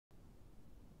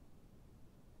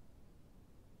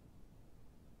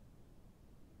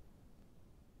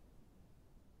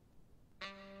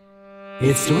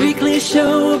It's the weekly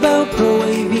show about Pro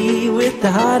AV with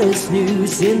the hottest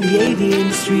news in the AV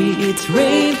industry. It's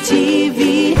rAVe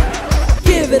TV.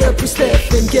 Give it up for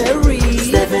Steph and Gary.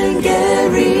 Steph and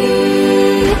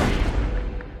Gary.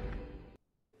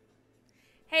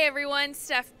 Hey everyone,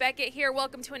 Steph Beckett here.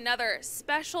 Welcome to another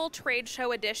special trade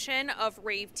show edition of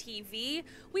rAVe TV.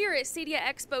 We are at CEDIA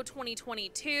Expo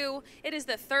 2022. It is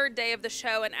the third day of the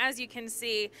show, and as you can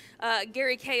see,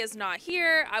 Gary K is not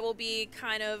here. I will be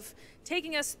kind of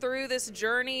taking us through this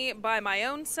journey by my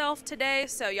own self today,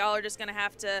 so y'all are just gonna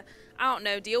have to, I don't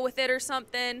know, deal with it or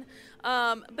something.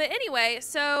 But anyway,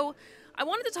 so I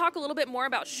wanted to talk a little bit more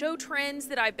about show trends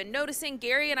that I've been noticing.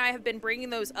 Gary and I have been bringing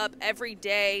those up every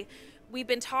day. We've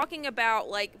been talking about,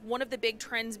 like, one of the big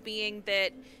trends being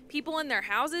that people in their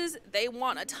houses, they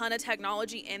want a ton of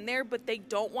technology in there, but they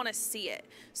don't want to see it.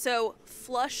 So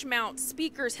flush mount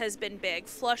speakers has been big.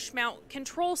 Flush mount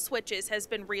control switches has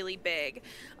been really big.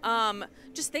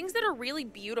 Just things that are really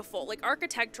beautiful, like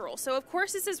architectural. So of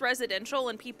course this is residential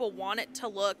and people want it to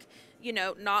look, you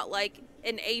know, not like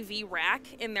an AV rack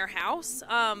in their house.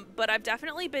 But I've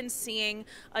definitely been seeing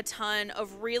a ton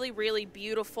of really, really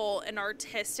beautiful and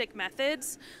artistic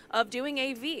methods of doing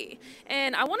AV.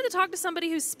 And I wanted to talk to somebody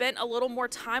who's spent a little more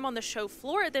time on the show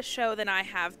floor at this show than I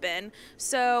have been.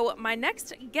 So my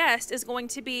next guest is going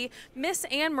to be Miss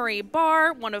Anne-Marie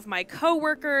Barr, one of my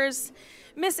coworkers.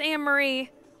 Miss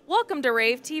Anne-Marie, welcome to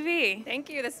rAVe TV. Thank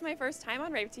you. This is my first time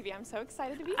on rAVe TV. I'm so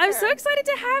excited to be here. I'm so excited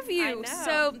to have you. I know.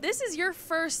 So this is your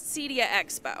first CEDIA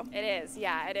Expo. It is,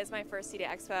 yeah. It is my first CEDIA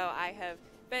Expo. I have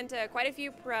been to quite a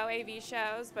few pro AV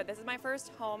shows, but this is my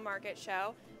first home market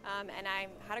show, and I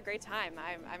had a great time.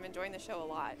 I'm enjoying the show a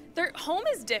lot. Their home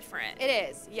is different. It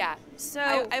is, yeah.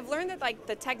 So I've learned that, like,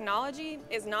 the technology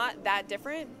is not that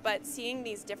different, but seeing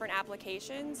these different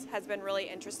applications has been really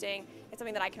interesting. It's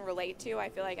something that I can relate to. I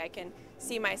feel like I can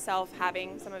see myself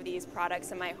having some of these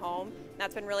products in my home.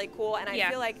 That's been really cool, and I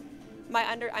feel like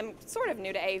I'm sort of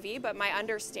new to AV, but my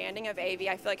understanding of AV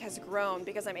I feel like has grown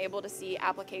because I'm able to see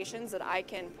applications that I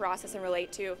can process and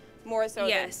relate to more so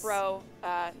than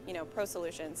pro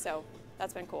solutions. So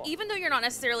that's been cool. Even though you're not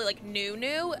necessarily like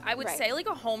new, I would say like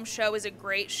a home show is a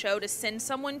great show to send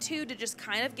someone to just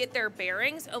kind of get their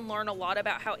bearings and learn a lot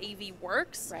about how AV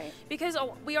works. Right. Because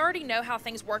we already know how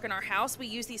things work in our house. We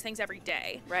use these things every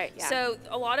day. Right. Yeah. So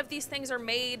a lot of these things are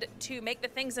made to make the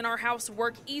things in our house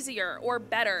work easier or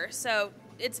better. So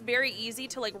it's very easy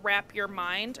to like wrap your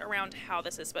mind around how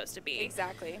this is supposed to be.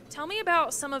 Exactly. Tell me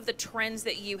about some of the trends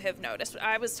that you have noticed.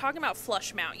 I was talking about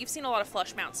flush mount. You've seen a lot of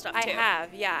flush mount stuff too. I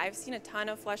have, yeah. I've seen a ton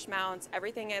of flush mounts.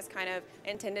 Everything is kind of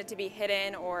intended to be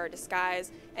hidden or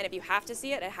disguised, and if you have to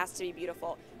see it, it has to be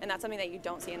beautiful. And that's something that you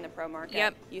don't see in the pro market.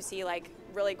 Yep. You see like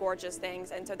really gorgeous things,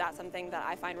 and so that's something that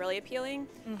I find really appealing.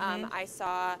 I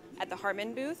saw at the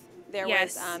Harman booth, there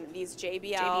was these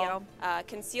JBL.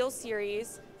 Conceal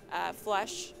series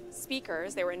flush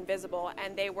speakers. They were invisible,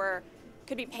 and they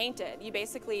could be painted. You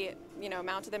basically,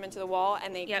 mounted them into the wall,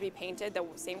 and they could be painted the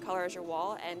same color as your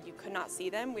wall, and you could not see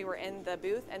them. We were in the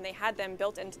booth, and they had them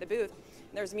built into the booth.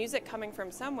 There's music coming from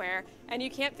somewhere, and you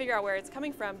can't figure out where it's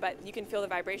coming from, but you can feel the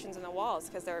vibrations in the walls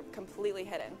because they're completely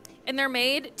hidden. And they're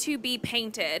made to be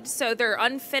painted, so they're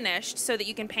unfinished so that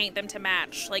you can paint them to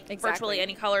match, like virtually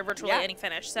any color, virtually any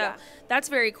finish. So that's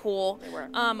very cool. They were.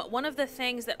 One of the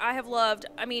things that I have loved,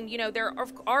 I mean, there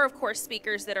are of course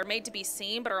speakers that are made to be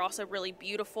seen, but are also really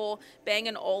beautiful.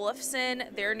 Bang & Olufsen,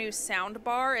 their new sound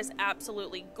bar is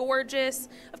absolutely gorgeous.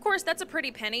 Of course, that's a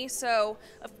pretty penny, so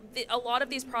a lot of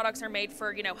these products are made for,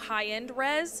 high-end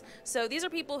res. So these are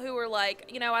people who are like,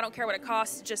 I don't care what it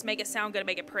costs, just make it sound good and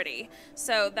make it pretty.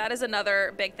 So that is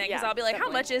another big thing, because I'll be like, how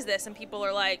much is this? And people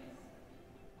are like,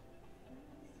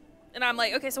 and I'm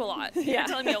like, okay, so a lot. You're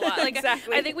telling me a lot. Like,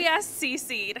 exactly. I think we asked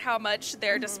CSeed how much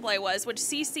their display was, which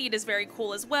CSeed is very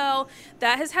cool as well.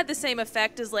 That has had the same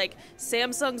effect as like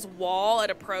Samsung's wall at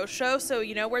a pro show. So,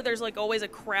 where there's like always a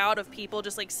crowd of people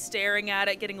just like staring at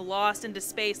it, getting lost into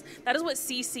space. That is what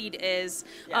CSeed is.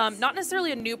 Yes. Not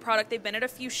necessarily a new product. They've been at a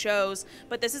few shows,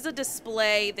 but this is a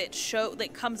display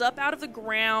that comes up out of the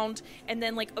ground and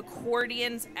then like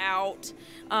accordions out.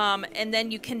 And then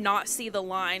you cannot see the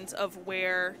lines of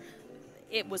where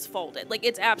it was folded. Like,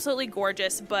 it's absolutely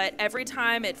gorgeous, but every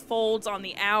time it folds on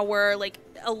the hour, like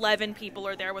 11 people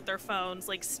are there with their phones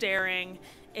like staring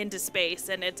into space,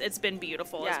 and it's been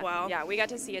beautiful as well. Yeah, we got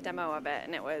to see a demo of it,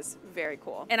 and it was very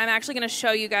cool. And I'm actually going to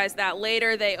show you guys that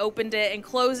later. They opened it and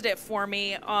closed it for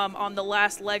me on the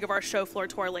last leg of our show floor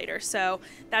tour later, so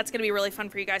that's going to be really fun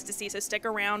for you guys to see, so stick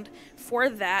around for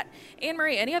that.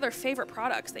 Anne-Marie, any other favorite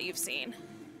products that you've seen?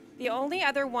 The only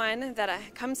other one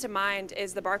that comes to mind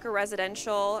is the Barker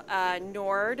Residential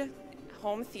Nord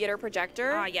home theater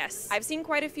projector. Ah, yes. I've seen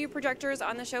quite a few projectors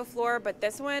on the show floor, but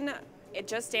this one, it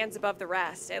just stands above the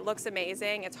rest. It looks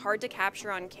amazing. It's hard to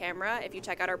capture on camera if you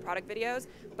check out our product videos,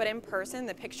 but in person,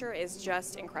 the picture is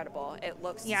just incredible. It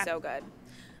looks so good.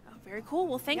 Oh, very cool.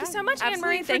 Well, thank you so much,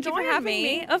 Anne-Marie, for joining having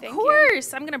me. Of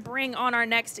course. I'm going to bring on our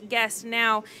next guest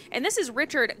now, and this is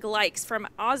Richard Gleiks from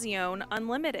Auzione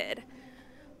Unlimited.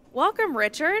 Welcome,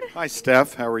 Richard. Hi,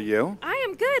 Steph. How are you? I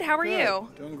am good. How are you?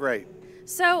 Doing great.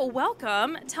 So,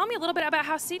 welcome. Tell me a little bit about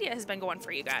how CEDIA has been going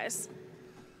for you guys.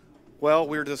 Well,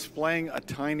 we're displaying a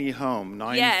tiny home,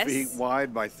 9 feet Yes.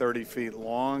 wide by 30 feet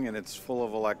long, and it's full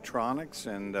of electronics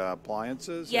and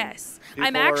appliances. Yes. and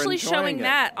I'm people are actually enjoying showing it.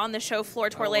 that on the show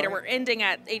floor tour later. right. We're ending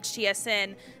at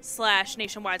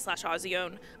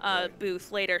HTSN/nationwide/Auzione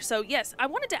booth later. So, yes, I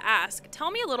wanted to ask, tell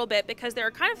me a little bit, because there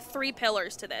are kind of three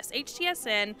pillars to this: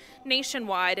 HTSN,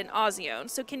 Nationwide, and Auzione.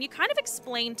 So, can you kind of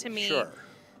explain to me Sure.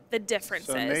 the differences?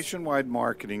 So Nationwide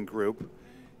Marketing Group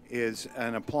is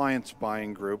an appliance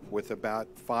buying group with about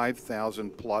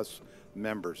 5,000 plus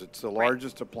members. It's the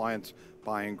largest appliance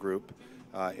buying group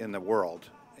in the world.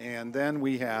 And then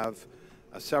we have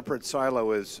a separate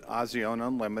silo is Auzione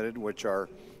Unlimited, which are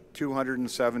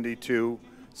 272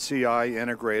 CI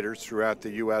integrators throughout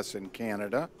the U.S. and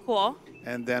Canada. Cool.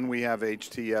 And then we have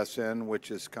HTSN,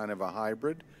 which is kind of a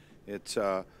hybrid. It's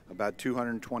about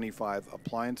 225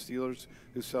 appliance dealers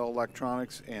who sell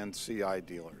electronics and CI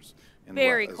dealers.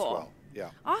 Very as cool. well. Yeah.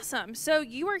 Awesome. So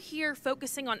you are here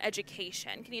focusing on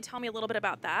education. Can you tell me a little bit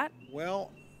about that?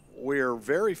 Well, we're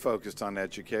very focused on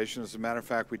education. As a matter of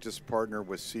fact, we just partnered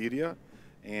with CEDIA,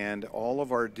 and all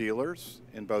of our dealers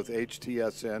in both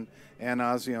HTSN and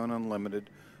Auzione Unlimited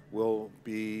will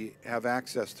have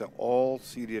access to all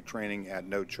CEDIA training at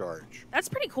no charge. That's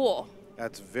pretty cool.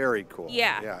 That's very cool.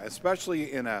 Yeah. Yeah,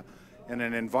 especially in an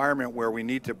environment where we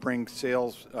need to bring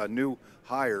sales new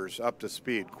hires up to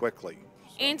speed quickly.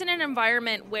 And in an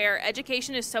environment where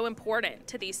education is so important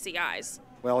to these CIs.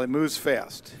 Well, it moves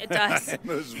fast. It does. It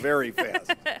moves very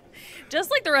fast.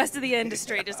 Just like the rest of the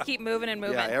industry, just keep moving and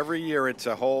moving. Yeah, every year it's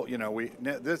a whole, now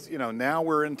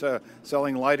we're into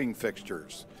selling lighting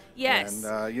fixtures. Yes.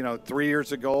 And 3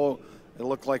 years ago, it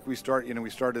looked like we started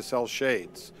to sell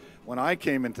shades. When I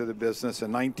came into the business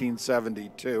in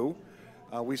 1972,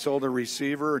 we sold a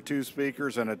receiver, 2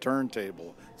 speakers, and a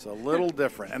turntable. It's a little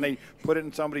different. And they put it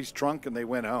in somebody's trunk and they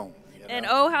went home. And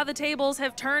oh, how the tables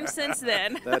have turned since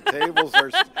then. And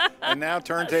now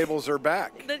turntables are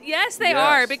back. Yes, they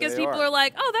are, because people are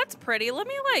like, oh, that's pretty. Let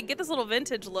me get this little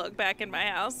vintage look back in my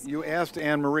house. You asked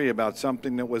Anne-Marie about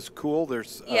something that was cool.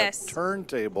 There's a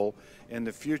turntable in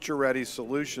the Future Ready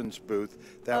Solutions booth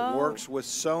that works with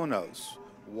Sonos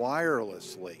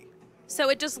wirelessly. So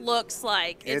it just looks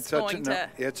like it's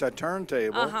a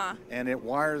turntable, and it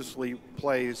wirelessly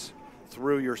plays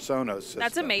through your Sonos system.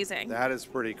 That's amazing. That is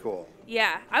pretty cool.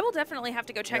 Yeah, I will definitely have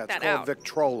to go check that out. It's called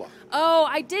Victrola. Oh,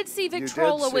 I did see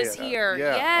Victrola was it, here.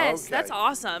 yeah, Yes, okay. that's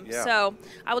awesome. Yeah. So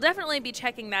I will definitely be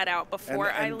checking that out before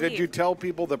I leave. Did you tell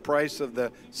people the price of the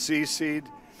C-Seed TV?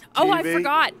 Oh, I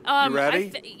forgot. You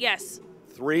ready? Yes.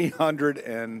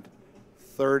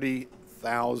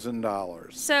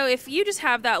 $330,000. So if you just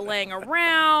have that laying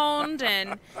around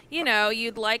and,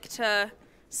 you'd like to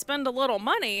spend a little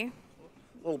money,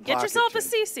 get yourself a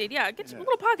C-Seed. Yeah, get a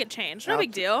little pocket change. No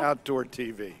big deal. Outdoor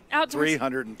TV. Outdoor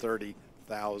 $330,000.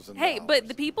 Hey, but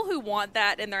the people who want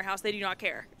that in their house, they do not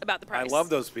care about the price. I love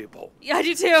those people. Yeah, I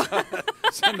do too.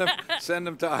 Send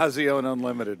them to Auzione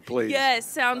Unlimited, please. Yes,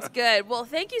 sounds good. Well,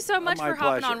 thank you so much My for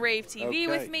hopping pleasure. on rAVe TV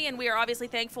with me, and we are obviously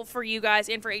thankful for you guys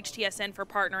and for HTSN for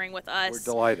partnering with us. We're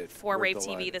delighted. For We're rAVe TV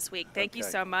delighted. this week. Thank you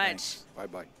so much. Thanks.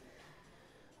 Bye-bye.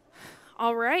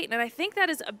 All right, and I think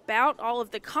that is about all of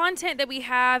the content that we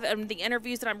have and the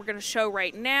interviews that I'm going to show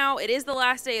right now. It is the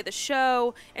last day of the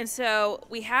show, and so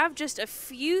we have just a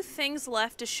few things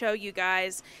left to show you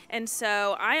guys. And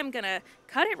so I am going to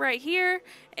cut it right here,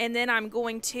 and then I'm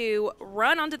going to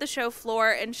run onto the show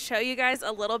floor and show you guys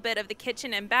a little bit of the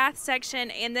kitchen and bath section,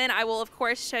 and then I will, of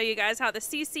course, show you guys how the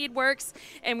C-Seed works,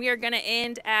 and we are going to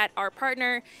end at our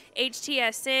partner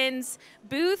HTSN's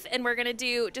booth, and we're going to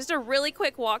do just a really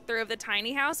quick walkthrough of the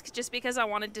tiny house just because I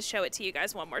wanted to show it to you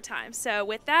guys one more time. So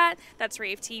with that, that's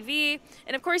rAVe TV,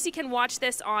 and of course you can watch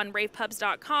this on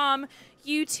ravepubs.com,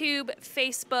 YouTube,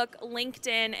 Facebook,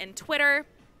 LinkedIn, and Twitter.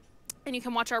 And you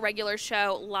can watch our regular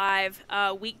show live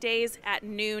weekdays at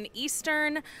noon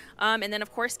Eastern. And then,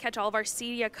 of course, catch all of our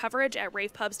CEDIA coverage at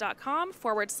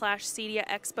ravepubs.com/CEDIA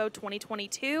Expo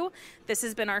 2022. This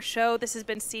has been our show. This has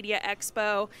been CEDIA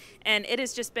Expo. And it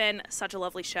has just been such a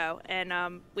lovely show.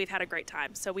 And we've had a great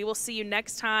time. So we will see you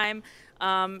next time.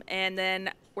 And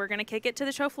then we're going to kick it to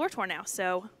the show floor tour now.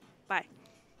 So Bye.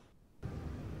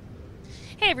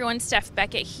 Hey everyone, Steph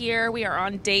Beckett here. We are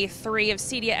on day 3 of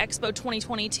CEDIA Expo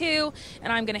 2022,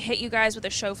 and I'm going to hit you guys with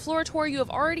a show floor tour. You have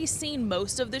already seen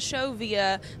most of the show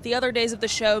via the other days of the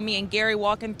show, me and Gary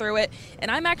walking through it,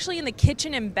 and I'm actually in the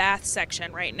kitchen and bath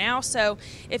section right now. So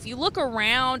if you look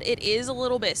around, it is a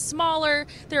little bit smaller.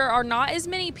 There are not as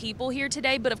many people here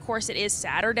today, but of course it is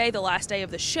Saturday, the last day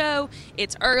of the show.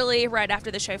 It's early, right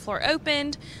after the show floor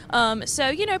opened. So,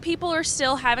 you know, people are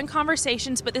still having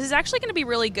conversations, but this is actually going to be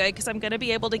really good because I'm going to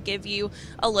be able to give you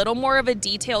a little more of a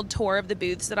detailed tour of the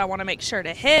booths that I want to make sure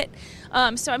to hit.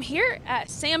 So I'm here at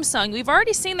Samsung. We've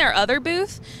already seen their other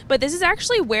booth, but this is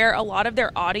actually where a lot of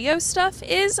their audio stuff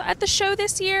is at the show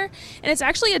this year, and it's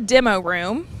actually a demo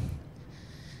room.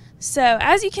 So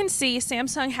as you can see,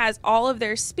 Samsung has all of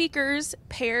their speakers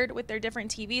paired with their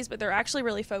different TVs, but they're actually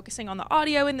really focusing on the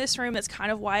audio in this room. That's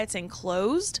kind of why it's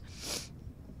enclosed.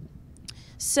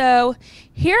 So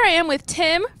here I am with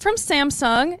Tim from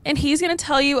Samsung, and he's going to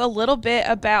tell you a little bit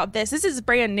about this. This is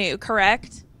brand new,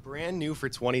 correct? Brand new for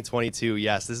 2022,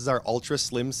 yes. This is our ultra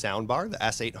slim soundbar, the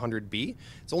S800B.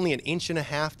 It's only 1.5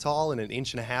 inches tall and 1.5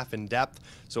 inches in depth,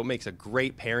 so it makes a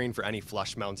great pairing for any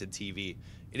flush mounted TV.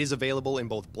 It is available in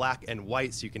both black and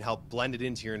white, so you can help blend it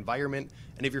into your environment.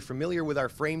 And if you're familiar with our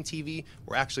frame TV,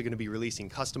 we're actually going to be releasing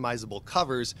customizable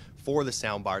covers for the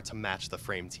soundbar to match the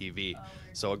frame TV.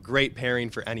 So a great pairing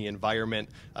for any environment,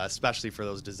 especially for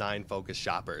those design-focused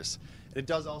shoppers. And it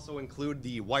does also include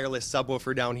the wireless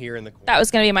subwoofer down here in the corner. That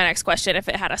was going to be my next question, if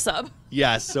it had a sub.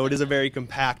 Yes, so it is a very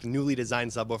compact, newly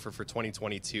designed subwoofer for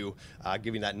 2022,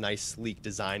 giving that nice, sleek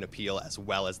design appeal as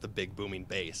well as the big booming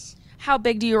bass. How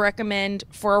big do you recommend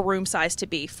for a room size to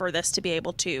be for this to be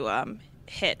able to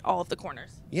hit all of the corners?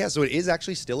 Yeah, so it is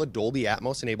actually still a Dolby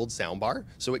Atmos enabled soundbar,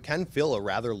 so it can fill a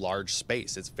rather large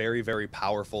space. It's very, very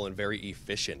powerful and very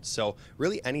efficient. So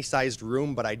really any sized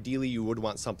room, but ideally you would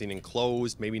want something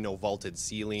enclosed, maybe no vaulted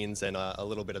ceilings and a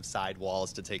little bit of side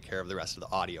walls to take care of the rest of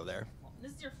the audio there.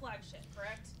 This is your flagship,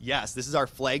 correct? Yes, this is our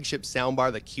flagship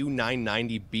soundbar, the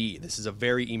Q990B. This is a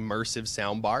very immersive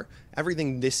soundbar.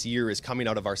 Everything this year is coming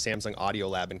out of our Samsung Audio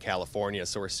Lab in California,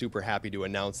 so we're super happy to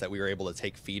announce that we were able to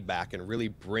take feedback and really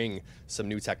bring some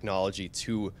new technology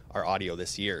to our audio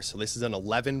this year. So this is an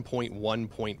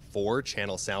 11.1.4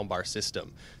 channel soundbar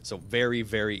system, so very,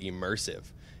 very immersive.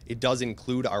 It does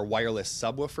include our wireless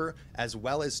subwoofer as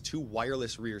well as 2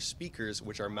 wireless rear speakers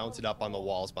which are mounted up on the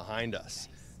walls behind us.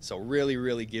 So really,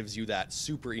 really gives you that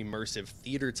super immersive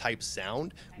theater type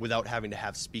sound without having to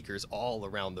have speakers all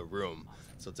around the room.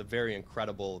 So it's a very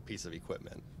incredible piece of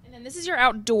equipment. And then this is your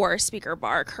outdoor speaker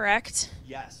bar, correct?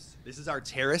 Yes, this is our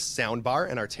Terrace soundbar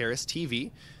and our Terrace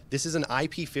TV. This is an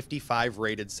IP55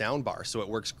 rated soundbar, so it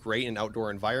works great in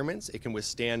outdoor environments. It can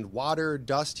withstand water,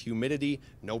 dust, humidity,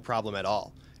 no problem at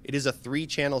all. It is a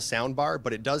 3-channel soundbar,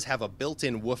 but it does have a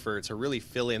built-in woofer to really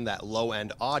fill in that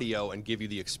low-end audio and give you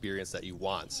the experience that you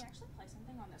want. Can you actually play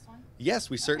something on this one? Yes,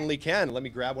 we certainly can. Let me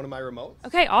grab one of my remotes.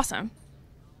 Okay, awesome.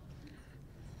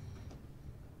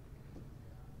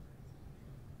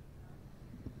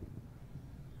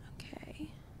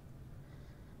 Okay.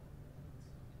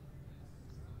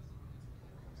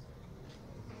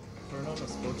 Turn on the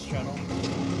sports channel.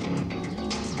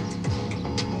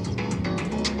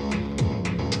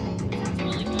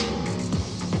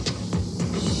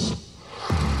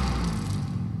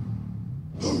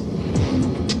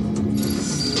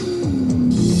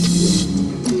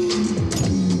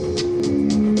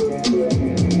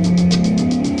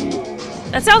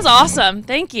 That sounds awesome.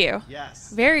 Thank you.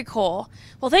 Yes. Very cool.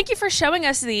 Well, thank you for showing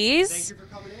us these. Thank you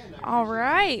for coming in. All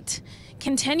right.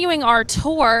 Continuing our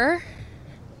tour.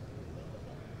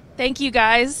 Thank you,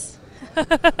 guys.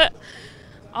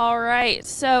 All right.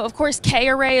 So, of course,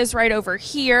 K-Array is right over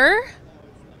here.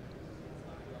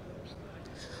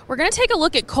 We're going to take a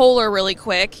look at Kohler really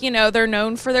quick. You know, they're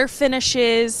known for their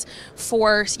finishes,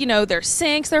 for, you know, their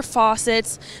sinks, their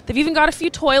faucets. They've even got a few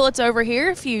toilets over here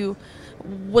if you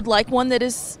would like one that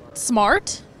is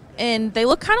smart. And they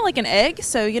look kind of like an egg,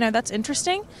 so, you know, that's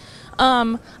interesting.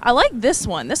 I like this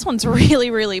one. This one's really,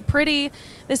 really pretty.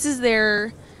 This is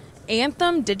their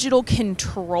Anthem digital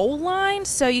control line,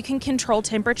 so you can control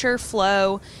temperature,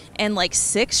 flow, and like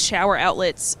 6 shower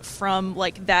outlets from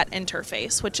like that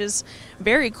interface, which is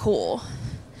very cool.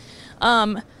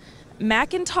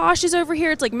 Macintosh is over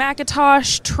here. It's like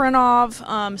Macintosh, Trinov,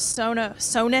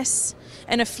 Sonos,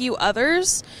 and a few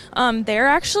others. They're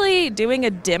actually doing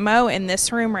a demo in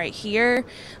this room right here.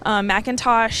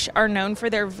 Macintosh are known for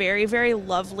their very, very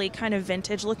lovely kind of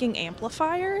vintage looking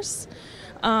amplifiers.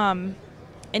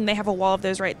 And they have a wall of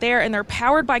those right there, and they're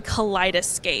powered by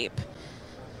Kaleidoscape.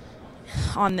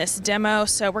 on this demo.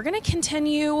 So we're going to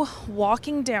continue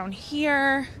walking down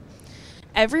here.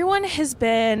 Everyone has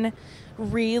been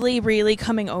really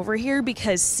coming over here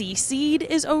because C-Seed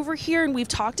is over here, and we've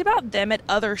talked about them at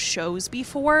other shows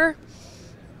before.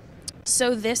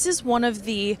 So this is one of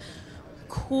the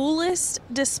coolest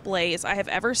displays I have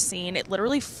ever seen. It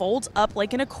literally folds up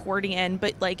like an accordion,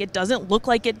 but like it doesn't look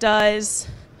like it does.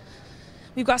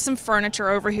 We've got some furniture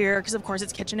over here because of course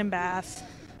it's kitchen and bath.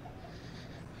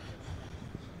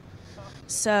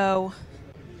 So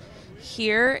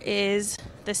here is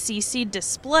the C-Seed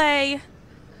display.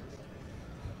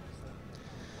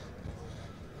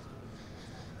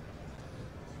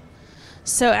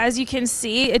 So as you can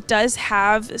see, it does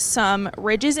have some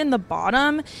ridges in the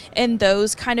bottom, and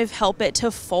those kind of help it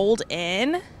to fold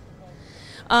in.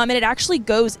 And it actually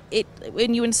goes,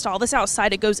 when you install this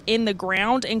outside, it goes in the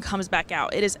ground and comes back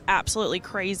out. It is absolutely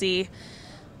crazy.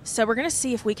 So we're going to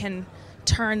see if we can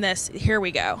turn this. Here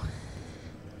we go.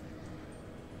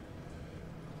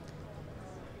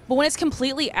 But when it's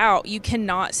completely out, you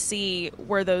cannot see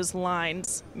where those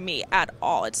lines meet at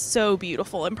all. It's so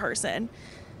beautiful in person.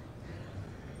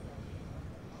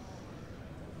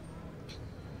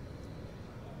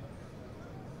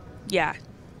 Yeah.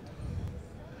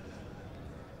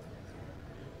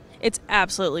 It's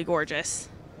absolutely gorgeous.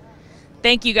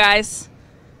 Thank you, guys.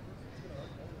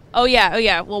 Oh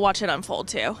yeah, we'll watch it unfold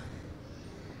too.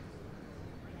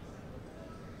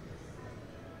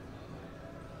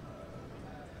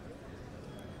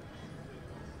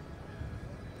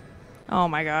 Oh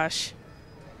my gosh.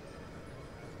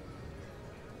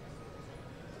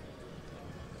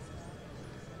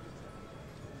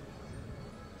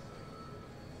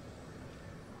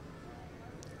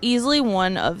 Easily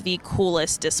one of the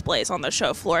coolest displays on the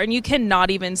show floor, and you cannot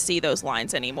even see those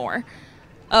lines anymore.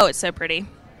 Oh, it's so pretty.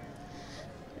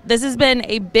 This has been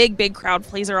a big crowd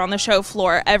pleaser on the show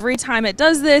floor. Every time it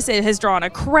does this, it has drawn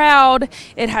a crowd.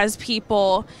 It has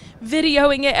people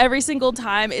videoing it every single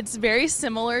time. It's very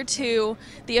similar to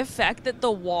the effect that the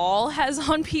wall has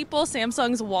on people,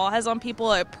 Samsung's wall has on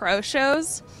people at pro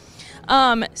shows.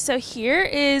 So here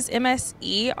is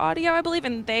MSE Audio, I believe,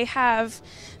 and they have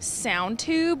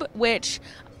SoundTube, which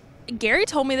Gary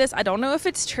told me this. I don't know if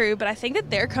it's true, but I think that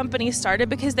their company started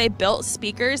because they built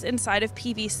speakers inside of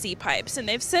PVC pipes, and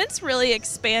they've since really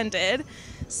expanded.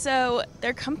 So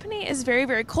their company is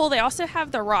very cool. They also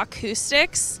have the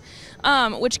Rockustics,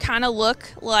 which kind of look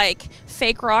like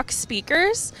fake rock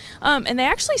speakers, and they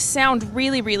actually sound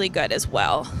really good as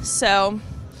well. So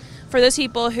for those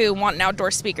people who want an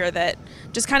outdoor speaker that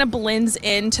just kind of blends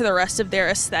into the rest of their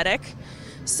aesthetic.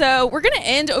 So we're going to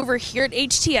end over here at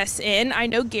HTSN. I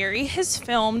know Gary has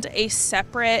filmed a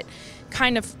separate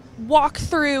kind of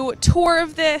walkthrough tour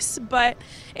of this, but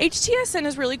HTSN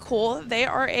is really cool. They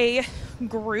are a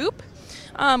group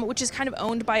which is kind of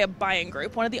owned by a buying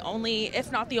group, one of the only,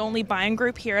 if not the only buying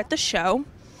group here at the show.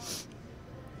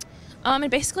 And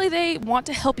basically they want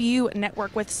to help you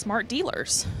network with smart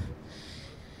dealers.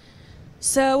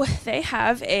 So they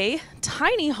have a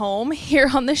tiny home here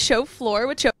on the show floor,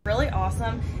 which is really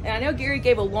awesome. And I know Gary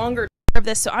gave a longer tour of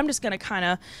this, so I'm just going to kind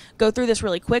of go through this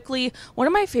really quickly. One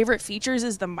of my favorite features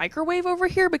is the microwave over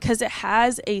here because it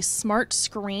has a smart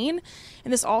screen.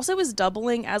 And this also is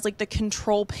doubling as like the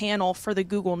control panel for the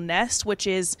Google Nest, which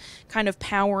is kind of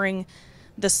powering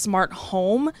the smart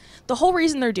home. The whole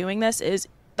reason they're doing this is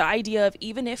the idea of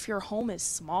even if your home is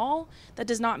small, that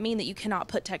does not mean that you cannot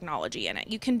put technology in it.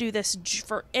 You can do this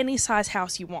for any size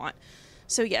house you want.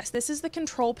 So yes, this is the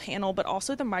control panel, but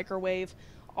also the microwave,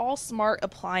 all smart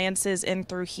appliances in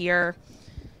through here.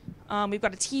 We've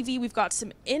got a TV, we've got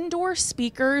some indoor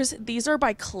speakers. These are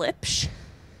by Klipsch,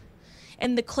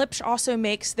 and the Klipsch also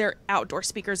makes their outdoor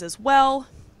speakers as well.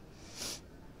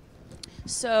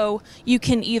 So you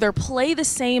can either play the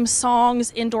same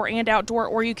songs indoor and outdoor,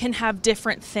 or you can have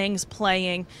different things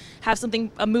playing, have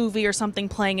something, a movie or something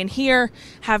playing in here,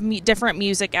 have different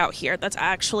music out here that's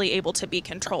actually able to be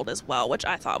controlled as well, which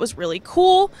I thought was really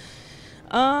cool.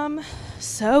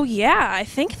 So yeah, I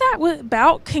think that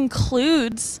about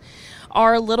concludes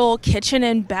our little kitchen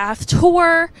and bath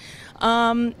tour.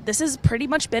 This has pretty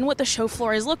much been what the show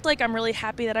floor has looked like. I'm really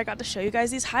happy that I got to show you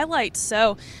guys these highlights.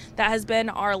 So that has been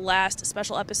our last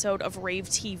special episode of rAVe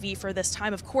TV for this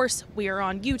time. Of course, we are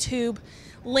on YouTube,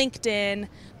 LinkedIn,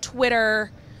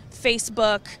 Twitter,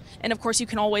 Facebook, and of course you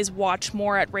can always watch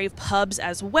more at rAVe Pubs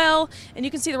as well. And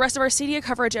you can see the rest of our CEDIA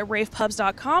coverage at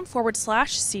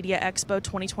ravepubs.com/CEDIA Expo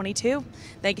 2022.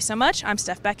 Thank you so much. I'm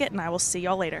Steph Beckett, and I will see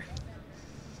y'all later.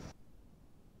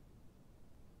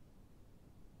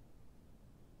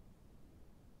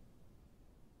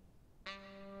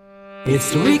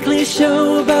 It's the weekly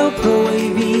show about Pro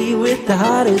AV with the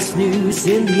hottest news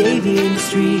in the AV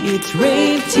industry. It's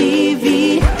rAVe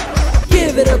TV.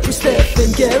 Give it up for Steph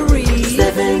and Gary.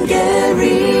 Steph and Gary.